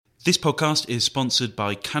This podcast is sponsored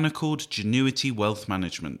by Canaccord Genuity Wealth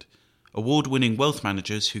Management, award-winning wealth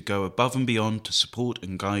managers who go above and beyond to support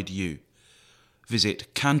and guide you.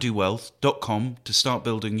 Visit candowealth.com to start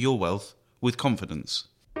building your wealth with confidence.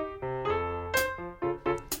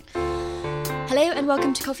 Hello and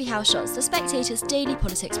welcome to Coffee House Shots, the Spectator's daily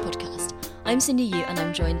politics podcast. I'm Cindy Yu and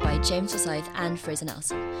I'm joined by James Forsyth and Fraser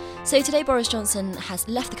Nelson. So today Boris Johnson has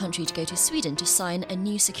left the country to go to Sweden to sign a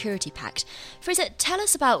new security pact. Fraser, tell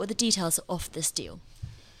us about the details of this deal.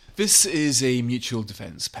 This is a mutual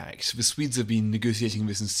defence pact. The Swedes have been negotiating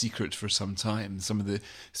this in secret for some time. Some of the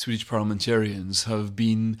Swedish parliamentarians have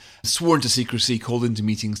been sworn to secrecy, called into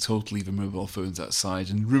meetings, told to leave their mobile phones outside,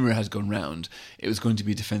 and rumour has gone round it was going to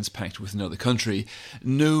be a defence pact with another country.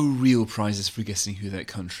 No real prizes for guessing who that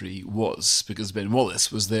country was, because Ben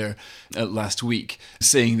Wallace was there last week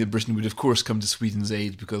saying that Britain would of course come to Sweden's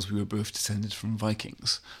aid because we were both descended from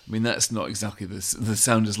Vikings. I mean, that's not exactly the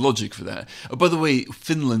soundest logic for that. Oh, by the way,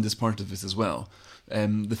 Finland is part of this as well.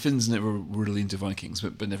 The Finns never were really into Vikings,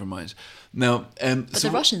 but never mind. Now, but the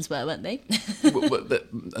Russians were, weren't they?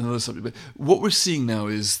 Another subject. But what we're seeing now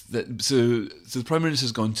is that so the Prime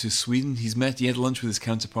Minister's gone to Sweden. He had lunch with his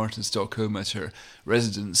counterpart in Stockholm at her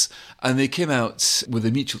residence, and they came out with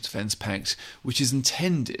a mutual defence pact, which is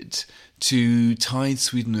intended to tide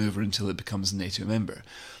Sweden over until it becomes a NATO member.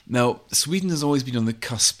 Now, Sweden has always been on the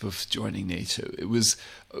cusp of joining NATO. It was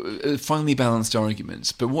a finely balanced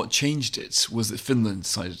argument, but what changed it was that Finland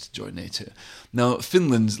decided to join NATO. Now,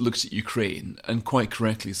 Finland looked at Ukraine and quite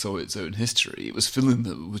correctly saw its own history. It was Finland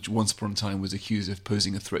that, which once upon a time was accused of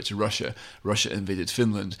posing a threat to Russia. Russia invaded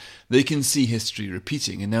Finland. They can see history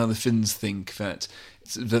repeating, and now the Finns think that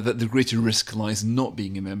the greater risk lies in not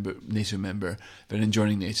being a NATO member than in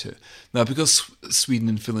joining NATO. Now, because Sweden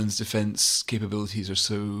and Finland's defence capabilities are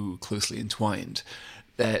so closely entwined,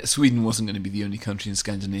 Sweden wasn't going to be the only country in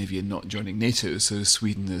Scandinavia not joining NATO, so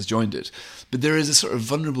Sweden has joined it. But there is a sort of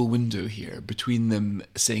vulnerable window here between them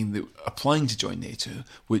saying that applying to join NATO,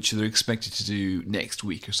 which they're expected to do next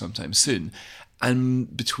week or sometime soon,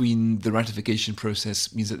 and between the ratification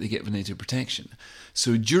process means that they get the NATO protection.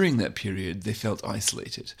 So during that period, they felt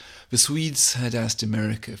isolated. The Swedes had asked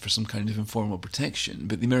America for some kind of informal protection,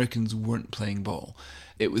 but the Americans weren't playing ball.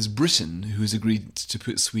 It was Britain who has agreed to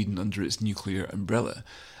put Sweden under its nuclear umbrella.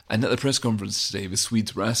 And at the press conference today, the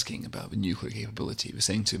Swedes were asking about the nuclear capability. They were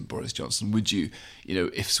saying to Boris Johnson, would you,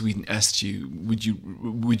 if Sweden asked you, would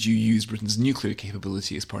you use Britain's nuclear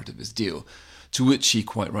capability as part of this deal? To which he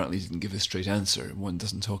quite rightly didn't give a straight answer. One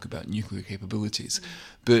doesn't talk about nuclear capabilities.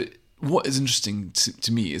 But what is interesting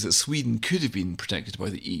to me is that Sweden could have been protected by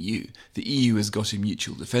the EU. The EU has got a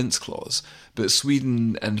mutual defence clause, but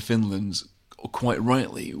Sweden and Finland, quite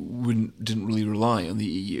rightly, didn't really rely on the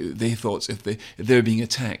EU. They thought if they were being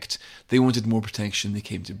attacked, they wanted more protection, they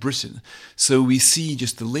came to Britain. So we see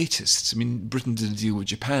just the latest. I mean, Britain did a deal with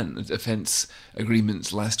Japan, a defence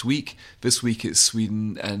agreement last week. This week it's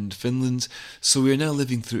Sweden and Finland. So we are now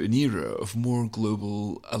living through an era of more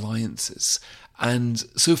global alliances. And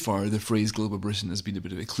so far, the phrase Global Britain has been a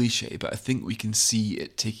bit of a cliche, but I think we can see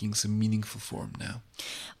it taking some meaningful form now.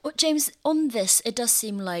 Well, James, on this, it does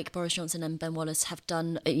seem like Boris Johnson and Ben Wallace have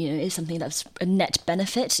done, is something that's a net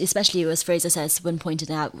benefit, especially as Fraser says when pointed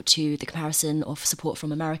out to the comparison of support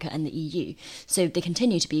from America and the EU. So they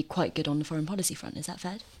continue to be quite good on the foreign policy front. Is that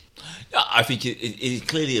fair? I think it is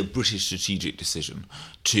clearly a British strategic decision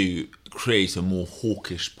to create a more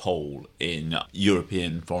hawkish pole in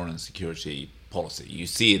European foreign and security policy. You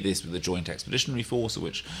see this with the Joint Expeditionary Force, of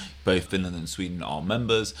which both Finland and Sweden are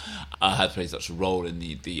members, have played such a role in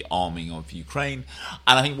the arming of Ukraine.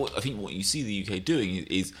 And I think what you see the UK doing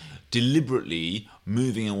is deliberately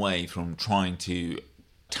moving away from trying to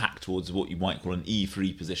tack towards what you might call an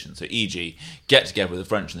E3 position. So e.g., get together with the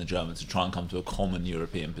French and the Germans to try and come to a common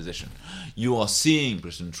European position. You are seeing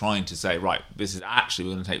Britain trying to say, right, this is actually,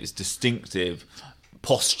 we're going to take this distinctive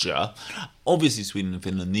posture. Obviously, Sweden and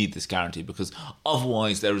Finland need this guarantee because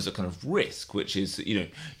otherwise there is a kind of risk, which is,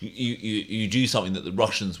 you do something that the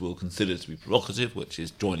Russians will consider to be provocative, which is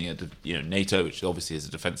joining NATO, which obviously is a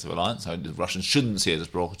defensive alliance. So the Russians shouldn't see it as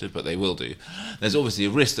provocative, but they will do. There's obviously a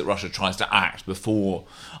risk that Russia tries to act before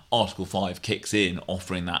Article 5 kicks in,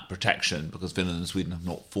 offering that protection, because Finland and Sweden have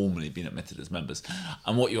not formally been admitted as members.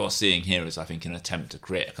 And what you are seeing here is, I think, an attempt to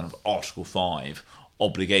create a kind of Article 5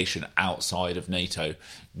 obligation outside of NATO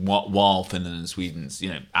while Finland and Sweden's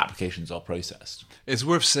applications are processed. It's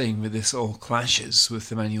worth saying that this all clashes with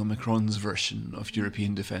Emmanuel Macron's version of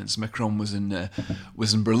European defence. Macron was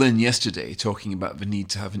in Berlin yesterday talking about the need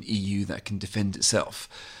to have an EU that can defend itself.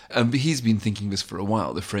 But he's been thinking this for a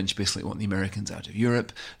while. The French basically want the Americans out of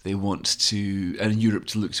Europe. They want Europe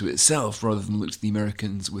to look to itself rather than look to the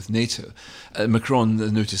Americans with NATO. Macron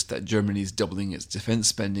noticed that Germany is doubling its defence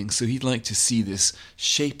spending, so he'd like to see this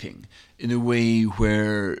shaping in a way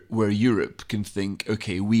where Europe can think,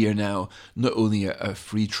 okay, we are now not only a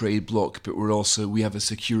free trade bloc, but we have a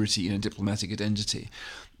security and a diplomatic identity.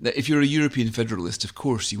 If you're a European federalist, of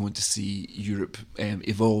course you want to see Europe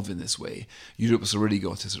evolve in this way. Europe has already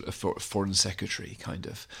got a sort of foreign secretary, kind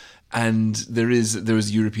of. And there is a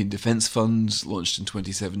European Defence Fund launched in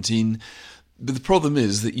 2017. But the problem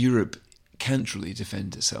is that Europe can't really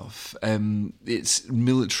defend itself. Its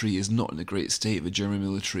military is not in a great state. The German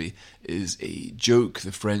military is a joke.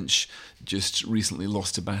 The French just recently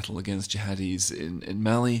lost a battle against jihadis in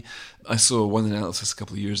Mali. I saw one analysis a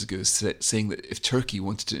couple of years ago saying that if Turkey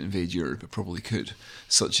wanted to invade Europe, it probably could,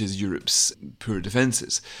 such as Europe's poor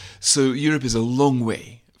defences. So Europe is a long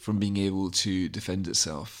way from being able to defend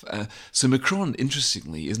itself. So Macron,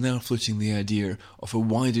 interestingly, is now floating the idea of a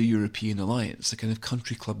wider European alliance, a kind of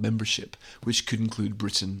country club membership, which could include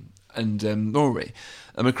Britain and Norway.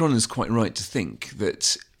 And Macron is quite right to think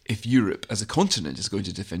that if Europe as a continent is going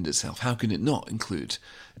to defend itself, how can it not include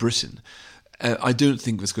Britain? I don't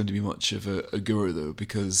think there's going to be much of a goer, though,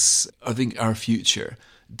 because I think our future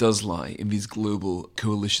does lie in these global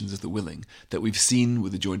coalitions of the willing that we've seen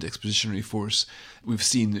with the Joint Expeditionary Force, we've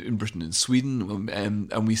seen in Britain and Sweden,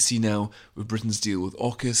 and we see now with Britain's deal with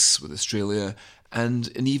AUKUS, with Australia,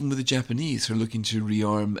 and even with the Japanese who are looking to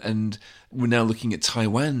rearm, and we're now looking at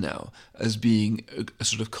Taiwan now as being a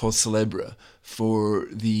sort of cause célèbre for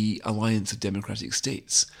the alliance of democratic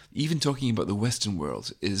states. Even talking about the Western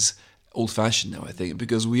world is old-fashioned now, I think,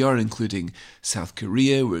 because we are including South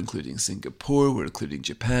Korea, we're including Singapore, we're including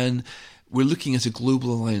Japan. We're looking at a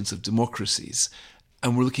global alliance of democracies,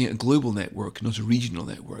 and we're looking at a global network, not a regional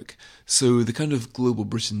network. So the kind of global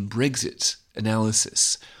Britain Brexit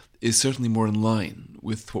analysis is certainly more in line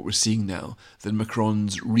with what we're seeing now than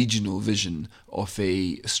Macron's regional vision of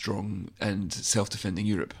a strong and self-defending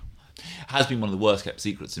Europe. Has been one of the worst kept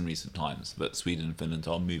secrets in recent times that Sweden and Finland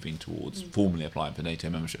are moving towards formally applying for NATO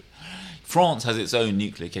membership. France has its own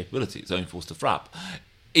nuclear capability, its own force to frap.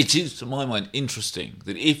 It is, to my mind, interesting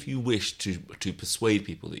that if you wish to persuade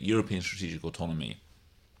people that European strategic autonomy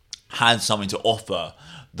had something to offer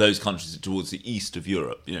those countries towards the east of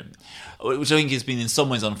Europe, which I think has been in some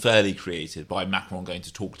ways unfairly created by Macron going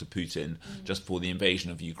to talk to Putin just before the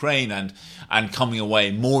invasion of Ukraine and coming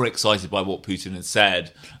away more excited by what Putin had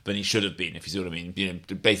said than he should have been, if you see what I mean.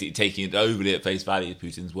 Basically taking it overly at face value,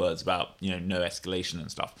 Putin's words about no escalation and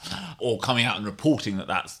stuff, or coming out and reporting that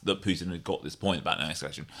Putin had got this point about no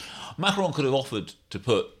escalation. Macron could have offered to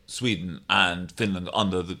put Sweden and Finland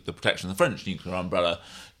under the protection of the French nuclear umbrella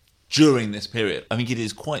during this period. I think it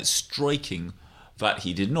is quite striking that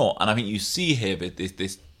he did not. And I think you see here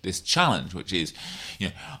this challenge, which is,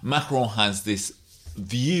 Macron has this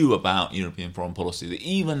view about European foreign policy that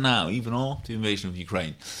even now, even after the invasion of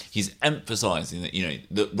Ukraine, he's emphasising that,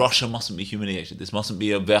 that Russia mustn't be humiliated. This mustn't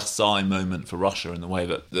be a Versailles moment for Russia in the way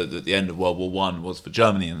that the end of World War I was for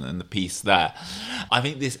Germany and the peace there. I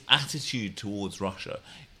think this attitude towards Russia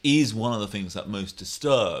is one of the things that most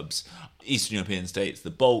disturbs Eastern European states,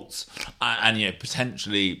 the Balts, and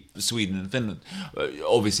potentially Sweden and Finland,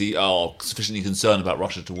 obviously are sufficiently concerned about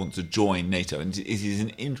Russia to want to join NATO. And it is an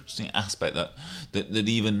interesting aspect that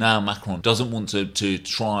even now Macron doesn't want to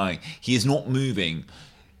try. He is not moving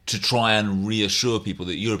to try and reassure people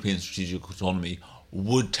that European strategic autonomy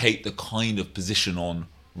would take the kind of position on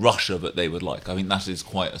Russia that they would like. I think that is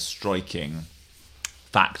quite a striking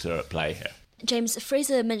factor at play here. James,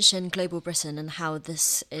 Fraser mentioned Global Britain and how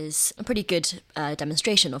this is a pretty good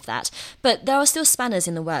demonstration of that. But there are still spanners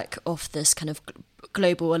in the work of this kind of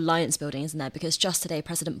global alliance building, isn't there? Because just today,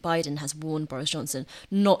 President Biden has warned Boris Johnson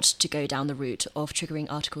not to go down the route of triggering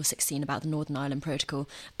Article 16 about the Northern Ireland Protocol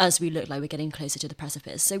as we look like we're getting closer to the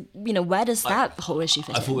precipice. So, where does that whole issue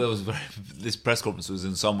fit in? I thought this press conference was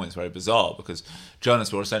in some ways very bizarre because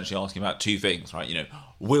journalists were essentially asking about two things, right?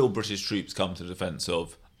 Will British troops come to the defence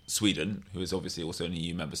of Sweden, who is obviously also an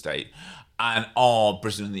EU member state, and are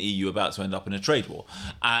Britain and the EU about to end up in a trade war?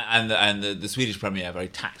 And the Swedish Premier very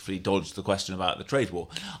tactfully dodged the question about the trade war.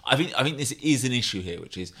 I think this is an issue here,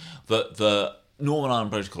 which is that the Northern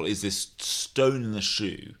Ireland Protocol is this stone in the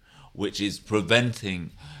shoe which is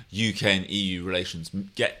preventing UK and EU relations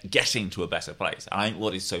getting to a better place. And I think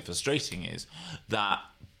what is so frustrating is that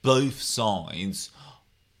both sides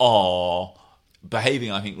are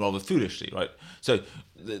behaving, I think, rather foolishly, right? So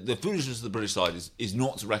the foolishness of the British side is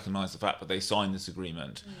not to recognise the fact that they signed this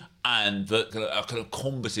agreement, and that a kind of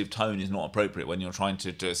combative tone is not appropriate when you're trying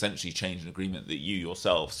to essentially change an agreement that you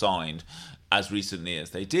yourself signed as recently as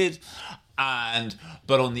they did.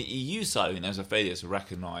 But on the EU side, I mean, there's a failure to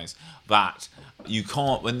recognise that you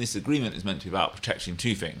can't, when this agreement is meant to be about protecting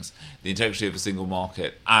two things, the integrity of a single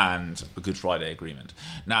market and a Good Friday Agreement.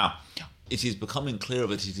 Now, it is becoming clearer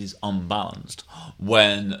that it is unbalanced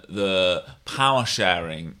when the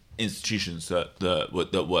power-sharing institutions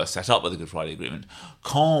that were set up with the Good Friday Agreement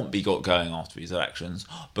can't be got going after these elections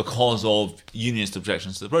because of unionist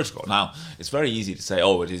objections to the protocol. Now, it's very easy to say,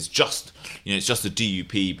 oh, it's just the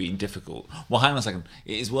DUP being difficult. Well, hang on a second.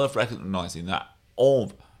 It is worth recognising that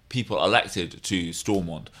of people elected to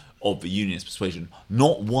Stormont of the unionist persuasion,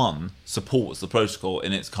 not one supports the protocol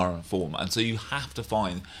in its current form, and so you have to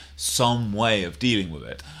find some way of dealing with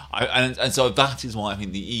it. And so that is why I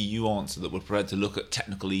think the EU answer that we're prepared to look at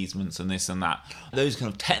technical easements and this and that, those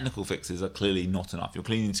kind of technical fixes are clearly not enough. You're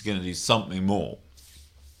clearly going to do something more.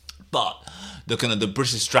 But the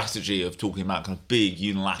British strategy of talking about kind of big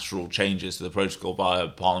unilateral changes to the protocol via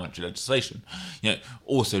parliamentary legislation,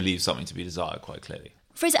 also leaves something to be desired quite clearly.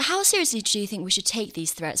 Fraser, how seriously do you think we should take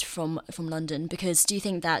these threats from London? Because do you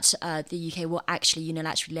think that the UK will actually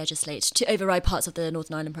unilaterally legislate to override parts of the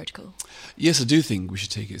Northern Ireland Protocol? Yes, I do think we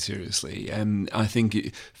should take it seriously. I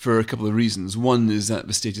think for a couple of reasons. One is that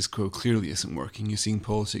the status quo clearly isn't working. You're seeing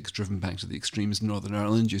politics driven back to the extremes in Northern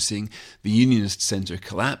Ireland. You're seeing the unionist centre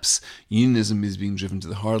collapse. Unionism is being driven to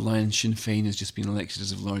the hard line. Sinn Féin has just been elected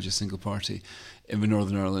as the largest single party in the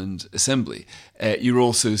Northern Ireland Assembly. You're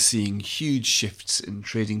also seeing huge shifts in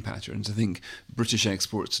trading patterns. I think British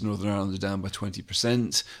exports to Northern Ireland are down by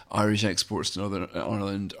 20%. Irish exports to Northern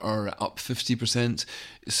Ireland are up 50%.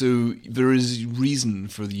 So there is reason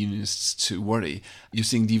for the unionists to worry. You're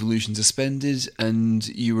seeing devolution suspended, and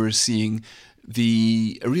you are seeing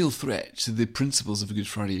a real threat to the principles of the Good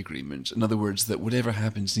Friday Agreement. In other words, that whatever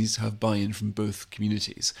happens needs to have buy-in from both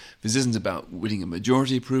communities. This isn't about winning a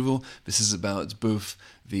majority approval. This is about both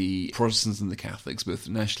the Protestants and the Catholics, both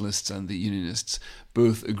the nationalists and the unionists,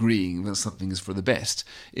 both agreeing that something is for the best.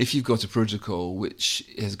 If you've got a protocol which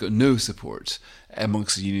has got no support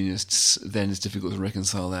amongst the unionists, then it's difficult to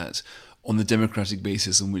reconcile that on the democratic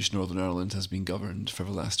basis on which Northern Ireland has been governed for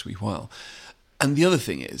the last wee while. And the other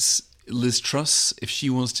thing is, Liz Truss, if she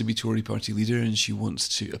wants to be Tory party leader and she wants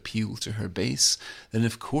to appeal to her base, then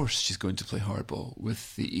of course she's going to play hardball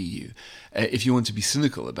with the EU. If you want to be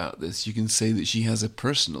cynical about this, you can say that she has a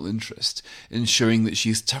personal interest in showing that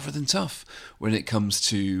she's tougher than tough when it comes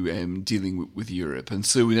to dealing with Europe. And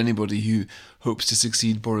so would anybody who hopes to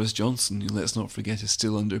succeed Boris Johnson, who, let's not forget, is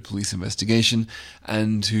still under police investigation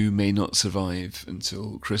and who may not survive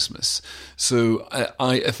until Christmas. So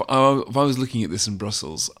if I was looking at this in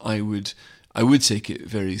Brussels, I would take it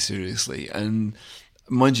very seriously. And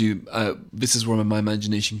mind you, this is where my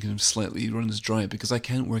imagination kind of slightly runs dry, because I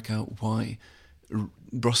can't work out why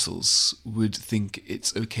Brussels would think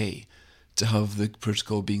it's okay to have the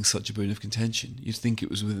protocol being such a bone of contention. You'd think it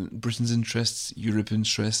was within Britain's interests, Europe's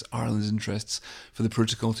interests, Ireland's interests, for the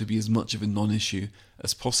protocol to be as much of a non-issue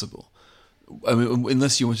as possible. I mean,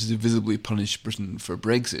 unless you wanted to visibly punish Britain for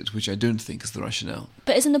Brexit, which I don't think is the rationale.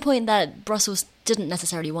 But isn't the point that Brussels didn't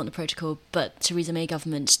necessarily want the protocol, but Theresa May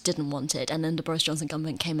government didn't want it, and then the Boris Johnson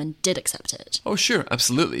government came and did accept it? Oh, sure,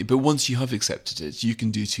 absolutely. But once you have accepted it, you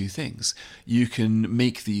can do two things. You can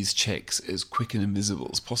make these checks as quick and invisible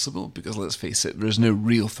as possible, because let's face it, there's no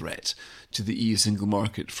real threat to the EU single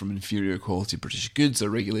market from inferior quality British goods. Our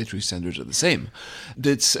regulatory standards are the same.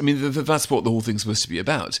 That's what the whole thing's supposed to be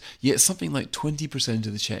about. Yet something like 20%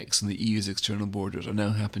 of the checks on the EU's external borders are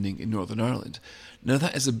now happening in Northern Ireland. Now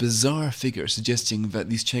that is a bizarre figure, suggesting that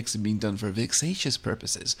these checks are being done for vexatious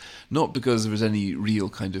purposes, not because there was any real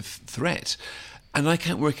kind of threat. And I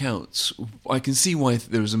can't work out, I can see why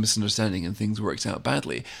there was a misunderstanding and things worked out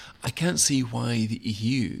badly. I can't see why the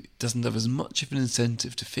EU doesn't have as much of an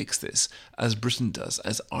incentive to fix this as Britain does,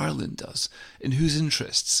 as Ireland does. In whose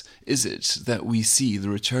interests is it that we see the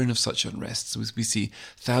return of such unrest? We see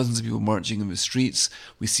thousands of people marching in the streets.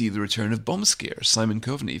 We see the return of bomb scares. Simon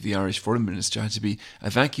Coveney, the Irish foreign minister, had to be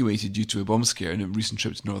evacuated due to a bomb scare in a recent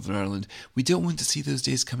trip to Northern Ireland. We don't want to see those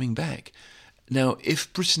days coming back. Now,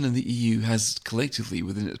 if Britain and the EU has collectively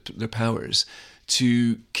within their powers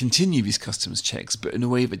to continue these customs checks, but in a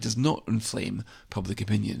way that does not inflame public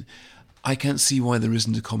opinion, I can't see why there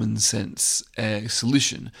isn't a common sense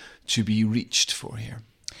solution to be reached for here.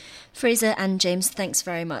 Fraser and James, thanks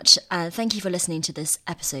very much. Thank you for listening to this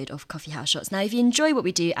episode of Coffee House Shots. Now, if you enjoy what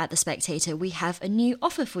we do at The Spectator, we have a new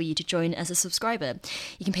offer for you to join as a subscriber.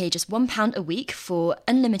 You can pay just £1 a week for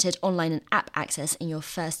unlimited online and app access in your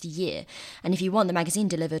first year. And if you want the magazine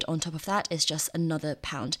delivered on top of that, it's just another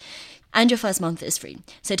 £1. And your first month is free.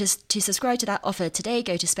 So to subscribe to that offer today,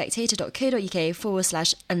 go to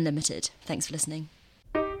spectator.co.uk/unlimited. Thanks for listening.